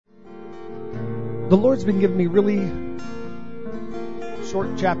The Lord's been giving me really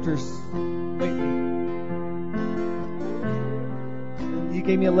short chapters lately. He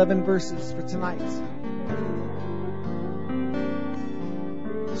gave me 11 verses for tonight.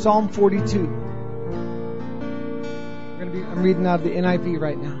 Psalm 42. I'm reading out of the NIV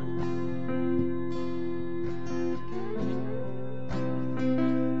right now.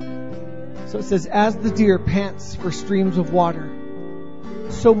 So it says, as the deer pants for streams of water,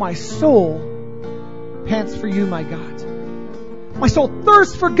 so my soul pants for you, my God. My soul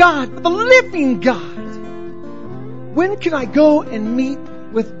thirsts for God, for the living God. When can I go and meet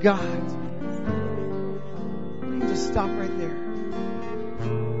with God? You can just stop right there.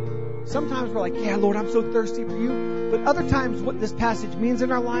 Sometimes we're like, yeah, Lord, I'm so thirsty for you. But other times what this passage means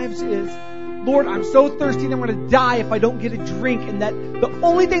in our lives is, Lord, I'm so thirsty and I'm going to die if I don't get a drink. And that the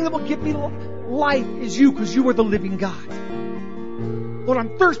only thing that will give me life is you, because you are the living God. Lord,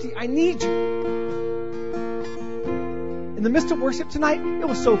 I'm thirsty. I need you. In the midst of worship tonight, it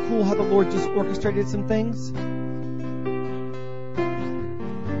was so cool how the Lord just orchestrated some things.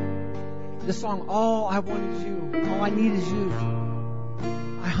 The song, All I Want Is You, All I Need Is You.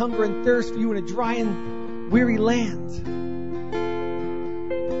 I hunger and thirst for you in a dry and weary land.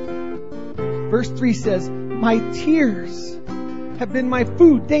 Verse 3 says, my tears have been my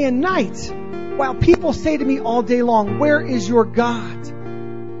food day and night, while people say to me all day long, where is your God?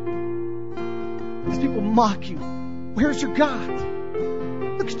 As people mock you, where's your God?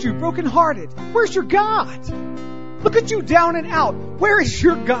 Look at you, brokenhearted. Where's your God? Look at you down and out. Where is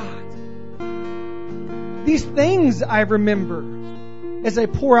your God? These things I remember as I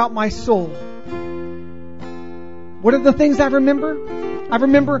pour out my soul. What are the things I remember? I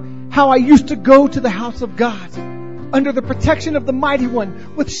remember how I used to go to the house of God under the protection of the Mighty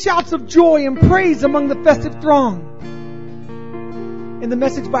One with shouts of joy and praise among the festive throng. In the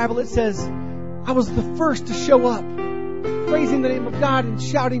Message Bible it says, I was the first to show up, praising the name of God and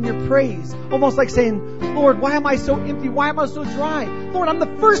shouting your praise. Almost like saying, Lord, why am I so empty? Why am I so dry? Lord, I'm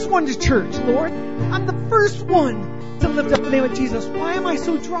the first one to church, Lord. I'm the first one to lift up the name of Jesus. Why am I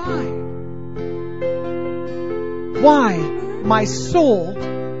so dry? Why, my soul,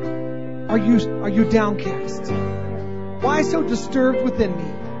 are you downcast? Why so disturbed within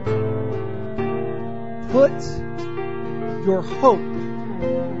me? Put your hope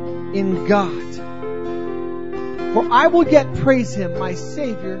in God. For I will yet praise Him, my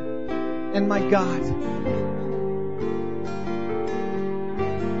Savior and my God.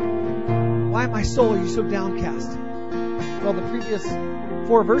 Why, my soul, are you so downcast? Well, the previous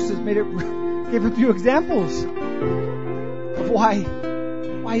 4 verses gave a few examples of why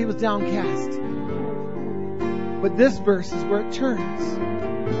he was downcast. But this verse is where it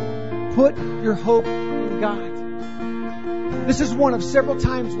turns. Put your hope in God. This is one of several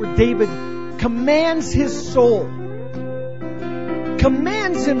times where David commands his soul,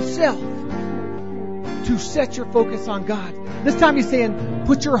 commands himself to set your focus on God. This time he's saying,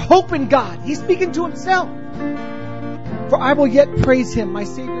 put your hope in God. He's speaking to himself. For I will yet praise Him, my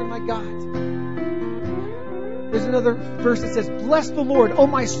Savior and my God. There's another verse that says, bless the Lord, O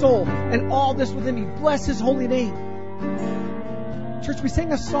my soul, and all this within me. Bless His holy name. Church, we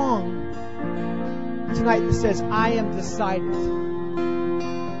sang a song tonight that says, I am decided.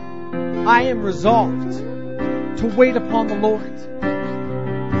 I am resolved to wait upon the Lord.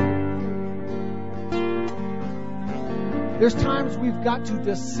 There's times we've got to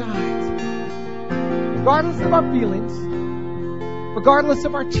decide, regardless of our feelings, regardless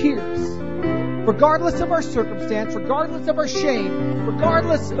of our tears, regardless of our circumstance, regardless of our shame,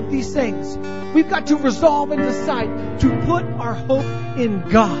 regardless of these things, we've got to resolve and decide to put our hope in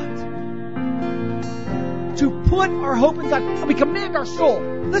God. To put our hope in God. And we command our soul.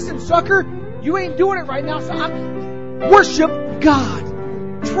 Listen, sucker, you ain't doing it right now, so worship God.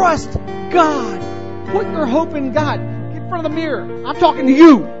 Trust God. Put your hope in God. Get in front of the mirror. I'm talking to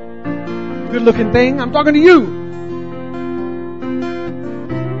you. Good looking thing. I'm talking to you.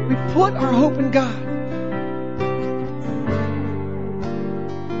 We put our hope in God.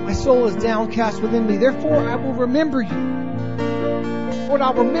 My soul is downcast within me. Therefore, I will remember you. Lord,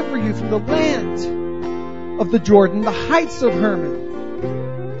 I'll remember you from the land of the Jordan, the heights of Hermon.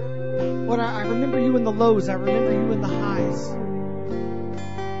 Lord, I remember you in the lows. I remember you in the highs.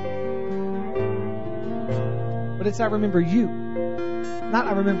 But it's I remember you. Not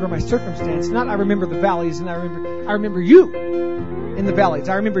I remember my circumstance. Not I remember the valleys. And I remember you in the valleys.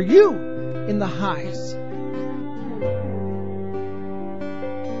 I remember you in the highs.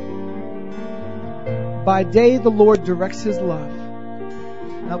 By day the Lord directs His love.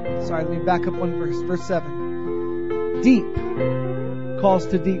 Let me back up one verse. Verse 7. Deep calls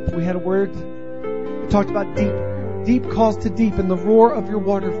to deep. We had a word talked about deep. Deep calls to deep, and the roar of your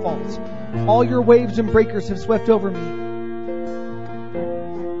waterfalls. All your waves and breakers have swept over me.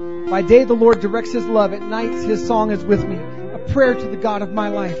 By day the Lord directs His love. At night His song is with me, a prayer to the God of my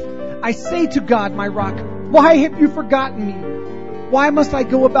life. I say to God, my rock, why have you forgotten me? Why must I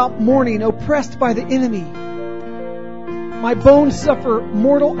go about mourning, oppressed by the enemy? My bones suffer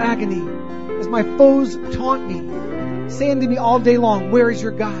mortal agony as my foes taunt me, saying to me all day long, where is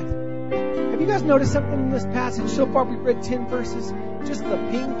your God? Have you guys noticed something in this passage? So far we've read 10 verses. Just the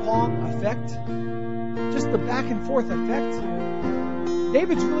ping pong effect. Just the back and forth effect.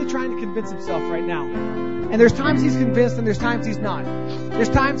 David's really trying to convince himself right now. And there's times he's convinced and there's times he's not. There's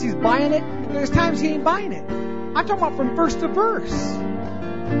times he's buying it and there's times he ain't buying it. I'm talking about from verse to verse.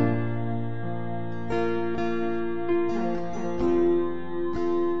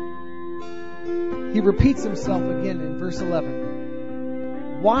 He repeats himself again in verse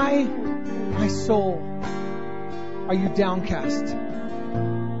 11. Why, my soul, are you downcast?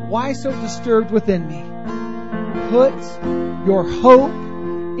 Why so disturbed within me? Put your hope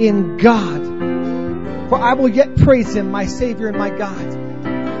in God, for I will yet praise Him, my Savior and my God.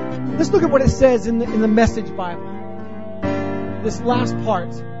 Let's look at what it says in the Message Bible. This last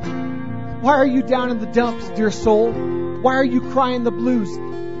part. Why are you down in the dumps, dear soul? Why are you crying the blues?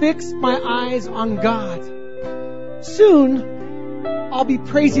 Fix my eyes on God. Soon, I'll be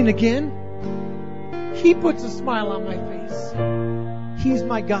praising again. He puts a smile on my face. He's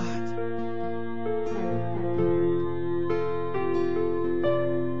my God.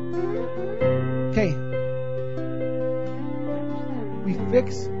 Okay. We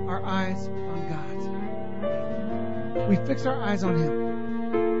fix our eyes on God. We fix our eyes on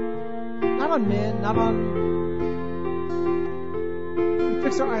Him. Not on men, not on... We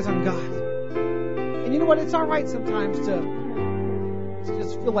fix our eyes on God. And you know what? It's all right sometimes to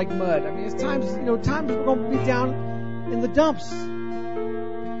just feel like mud. I mean, it's times we're going to be down in the dumps.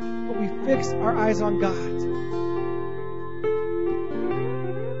 But we fix our eyes on God.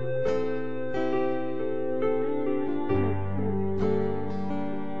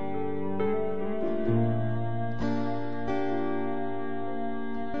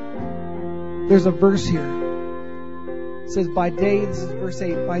 There's a verse here. It says, by day, this is verse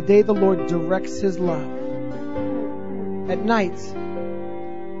 8, by day the Lord directs His love. At night,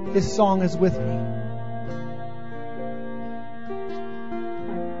 His song is with me.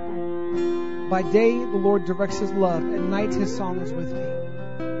 By day, the Lord directs His love. At night, His song is with me.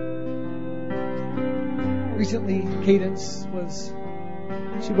 Recently, Cadence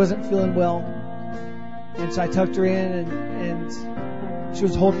she wasn't feeling well. And so I tucked her in and she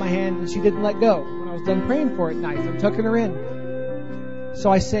was holding my hand and she didn't let go. When I was done praying for her at night, I'm tucking her in.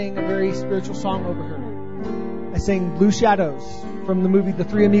 So I sang a very spiritual song over her. I sang Blue Shadows from the movie The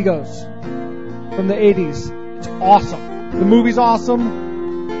Three Amigos from the 80s. It's awesome. The movie's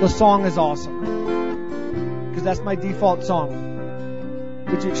awesome. The song is awesome. Because that's my default song.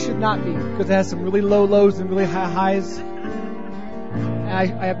 Which it should not be. Because it has some really low lows and really high highs. And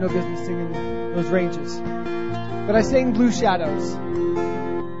I have no business singing those ranges. But I sang Blue Shadows.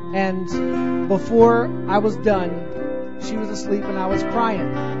 And before I was done, she was asleep and I was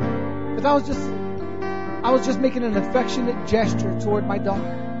crying. But I was just making an affectionate gesture toward my daughter.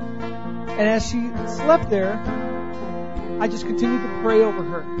 And as she slept there, I just continued to pray over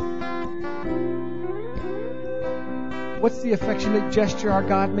her. What's the affectionate gesture our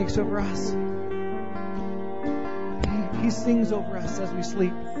God makes over us? He sings over us as we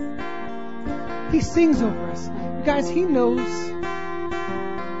sleep. He sings over us. You guys, He knows.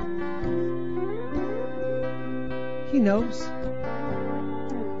 He knows.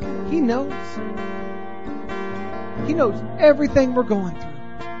 He knows. He knows everything we're going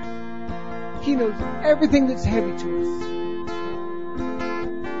through. He knows everything that's heavy to us.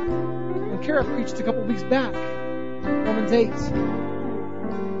 When Kara preached a couple weeks back, Romans 8,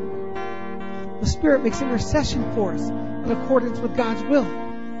 the Spirit makes intercession for us in accordance with God's will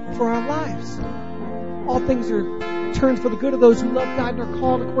for our lives. All things are turned for the good of those who love God and are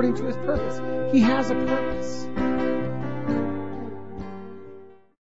called according to His purpose. He has a purpose.